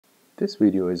This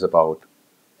video is about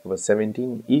our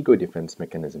 17 ego defense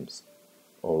mechanisms,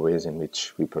 or ways in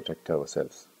which we protect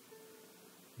ourselves.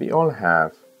 We all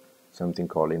have something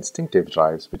called instinctive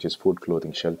drives, which is food,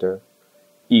 clothing, shelter,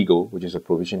 ego, which is a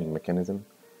provisioning mechanism,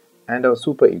 and our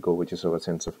superego, which is our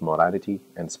sense of morality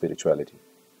and spirituality.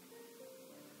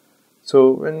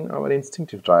 So when our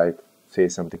instinctive drive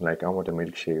says something like, I want a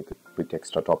milkshake with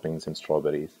extra toppings and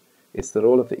strawberries, it's the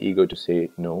role of the ego to say,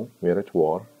 no, we're at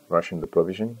war, ration the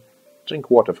provision,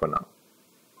 drink water for now.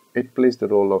 It plays the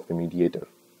role of the mediator.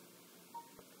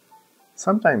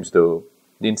 Sometimes, though,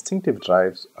 the instinctive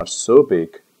drives are so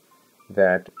big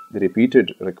that the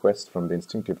repeated request from the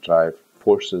instinctive drive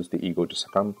forces the ego to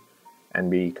succumb,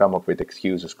 and we come up with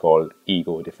excuses called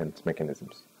ego defense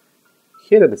mechanisms.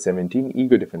 Here are the 17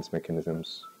 ego defense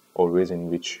mechanisms, or ways in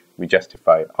which we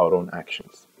justify our own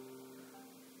actions.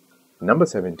 Number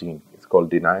 17 is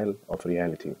called denial of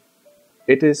reality.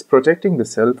 It is protecting the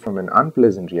self from an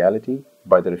unpleasant reality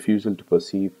by the refusal to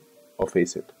perceive or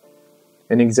face it.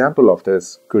 An example of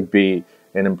this could be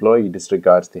an employee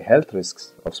disregards the health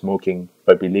risks of smoking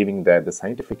by believing that the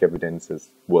scientific evidence is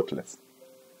worthless.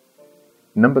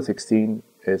 Number 16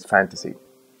 is fantasy.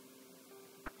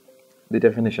 The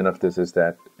definition of this is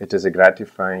that it is a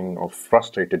gratifying of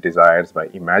frustrated desires by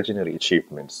imaginary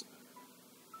achievements.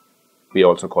 We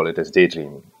also call it as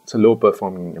daydreaming. So, a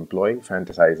low-performing employee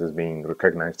fantasizes being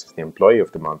recognized as the employee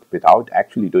of the month without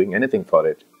actually doing anything for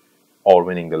it or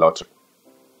winning the lottery.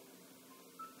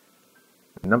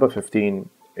 Number 15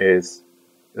 is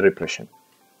repression.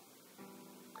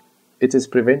 It is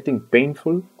preventing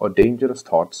painful or dangerous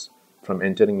thoughts from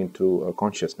entering into a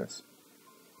consciousness.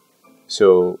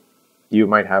 So, you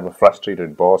might have a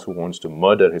frustrated boss who wants to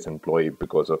murder his employee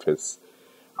because of his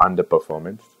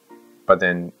underperformance, but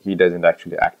then he doesn't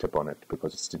actually act upon it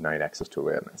because it's denied access to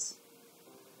awareness.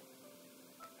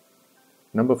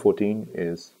 Number 14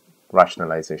 is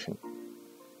rationalization.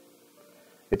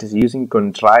 It is using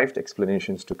contrived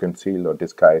explanations to conceal or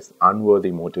disguise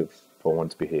unworthy motives for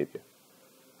one's behavior.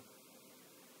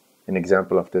 An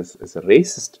example of this is a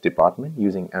racist department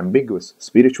using ambiguous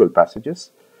spiritual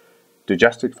passages to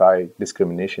justify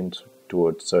discrimination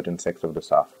towards certain sects of the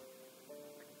staff.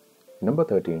 Number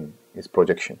 13 is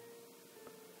projection.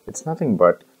 It's nothing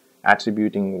but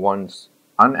attributing one's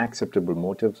unacceptable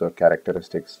motives or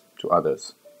characteristics to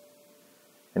others.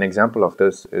 An example of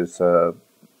this is an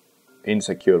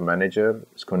insecure manager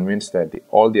is convinced that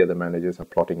all the other managers are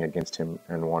plotting against him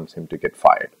and wants him to get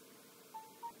fired.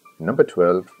 Number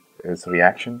 12 is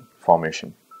reaction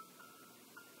formation.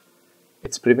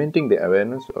 It's preventing the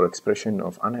awareness or expression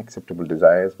of unacceptable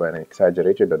desires by an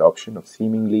exaggerated adoption of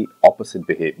seemingly opposite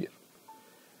behavior.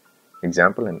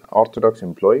 Example, an orthodox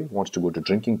employee wants to go to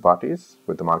drinking parties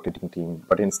with the marketing team,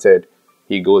 but instead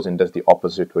he goes and does the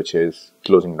opposite, which is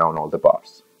closing down all the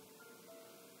bars.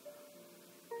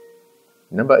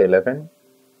 Number 11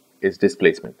 is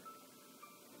displacement.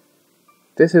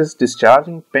 This is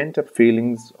discharging pent-up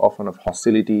feelings, often of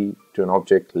hostility to an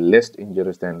object less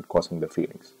injurious than causing the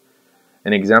feelings.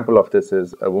 An example of this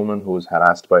is a woman who is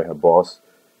harassed by her boss,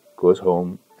 goes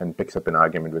home and picks up an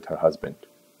argument with her husband.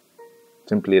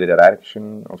 Simply the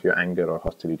direction of your anger or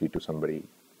hostility to somebody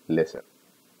lesser.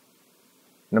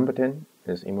 Number 10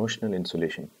 is emotional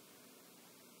insulation.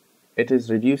 It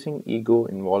is reducing ego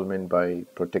involvement by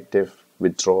protective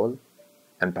withdrawal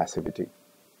and passivity.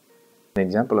 An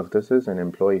example of this is an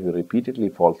employee who repeatedly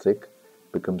falls sick,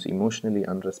 becomes emotionally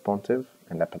unresponsive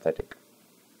and apathetic.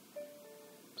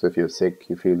 So if you're sick,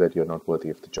 you feel that you're not worthy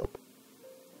of the job.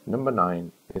 Number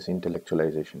 9 is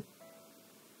intellectualization.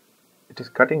 It is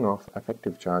cutting off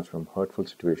affective charge from hurtful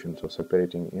situations or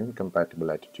separating incompatible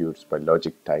attitudes by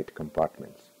logic-tight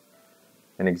compartments.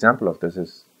 An example of this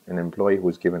is an employee who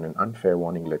is given an unfair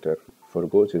warning letter,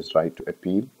 forgoes his right to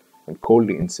appeal, and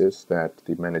coldly insists that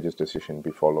the manager's decision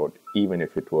be followed even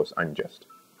if it was unjust.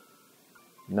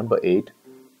 Number 8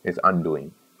 is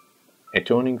undoing.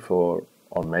 Atoning for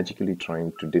or magically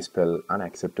trying to dispel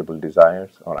unacceptable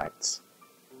desires or acts.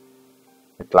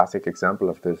 A classic example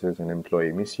of this is an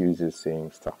employee misuses saying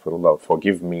 "Astaghfirullah,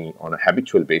 forgive me" on a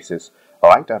habitual basis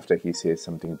right after he says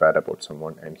something bad about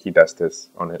someone, and he does this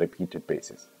on a repeated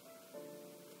basis.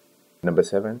 Number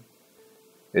 7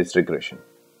 is regression.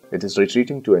 It is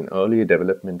retreating to an earlier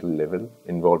developmental level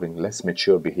involving less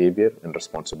mature behavior and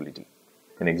responsibility.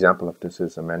 An example of this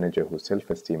is a manager whose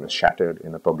self-esteem is shattered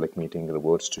in a public meeting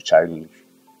reverts to childish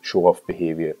show-off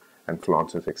behavior and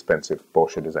flaunts his expensive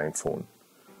Porsche design phone.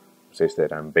 Says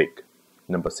that I'm big.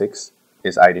 Number 6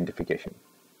 is identification.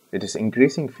 It is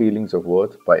increasing feelings of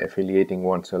worth by affiliating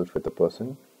oneself with a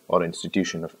person or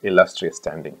institution of illustrious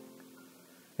standing.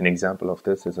 An example of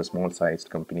this is a small-sized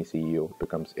company CEO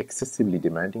becomes excessively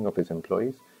demanding of his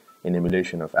employees in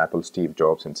emulation of Apple Steve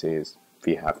Jobs and says,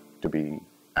 "We have to be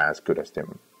as good as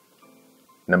them."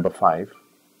 Number 5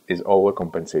 is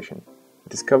overcompensation.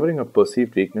 Discovering a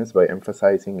perceived weakness by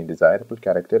emphasizing a desirable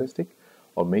characteristic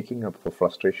or making up for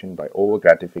frustration by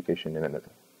over-gratification in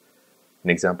another. An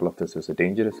example of this is a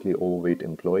dangerously overweight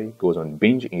employee goes on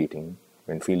binge eating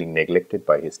when feeling neglected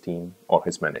by his team or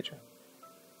his manager.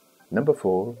 Number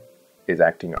 4 is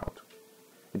acting out.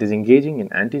 It is engaging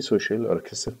in antisocial or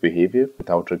aggressive behavior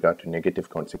without regard to negative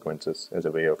consequences as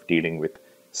a way of dealing with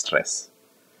stress.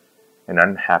 An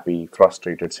unhappy,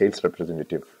 frustrated sales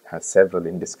representative has several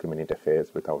indiscriminate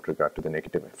affairs without regard to the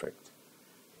negative effects.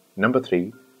 Number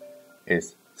 3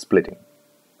 is splitting.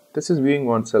 This is viewing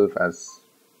oneself as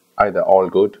either all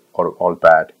good or all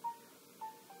bad,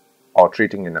 or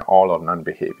treating an all or none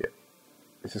behavior.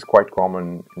 This is quite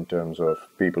common in terms of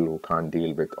people who can't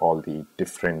deal with all the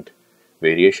different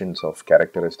variations of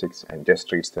characteristics and just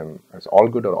treats them as all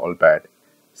good or all bad,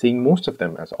 seeing most of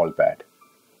them as all bad.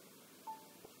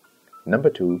 Number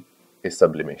 2 is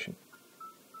sublimation.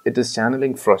 It is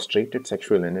channeling frustrated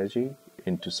sexual energy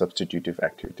into substitutive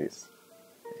activities.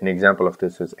 An example of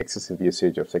this is excessive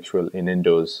usage of sexual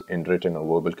innuendos in written or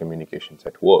verbal communications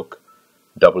at work,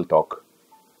 double talk.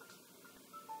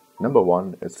 Number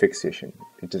 1 is fixation.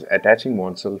 It is attaching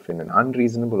oneself in an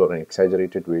unreasonable or an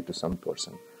exaggerated way to some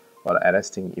person or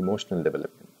arresting emotional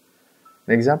development.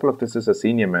 An example of this is a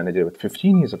senior manager with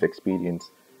 15 years of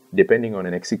experience depending on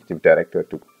an executive director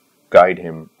to guide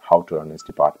him how to run his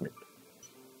department.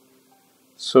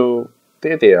 So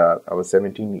there they are, our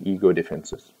 17 ego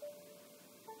defenses.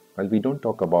 While we don't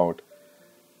talk about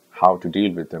how to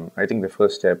deal with them, I think the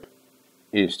first step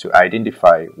is to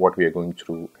identify what we are going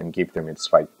through and give them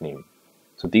its right name.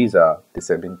 So these are the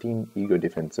 17 ego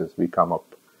defenses we come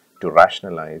up to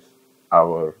rationalize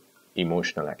our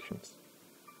emotional actions.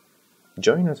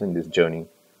 Join us in this journey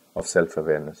of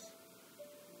self-awareness.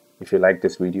 If you like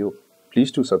this video, please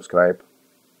do subscribe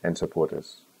and support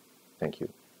us. Thank you.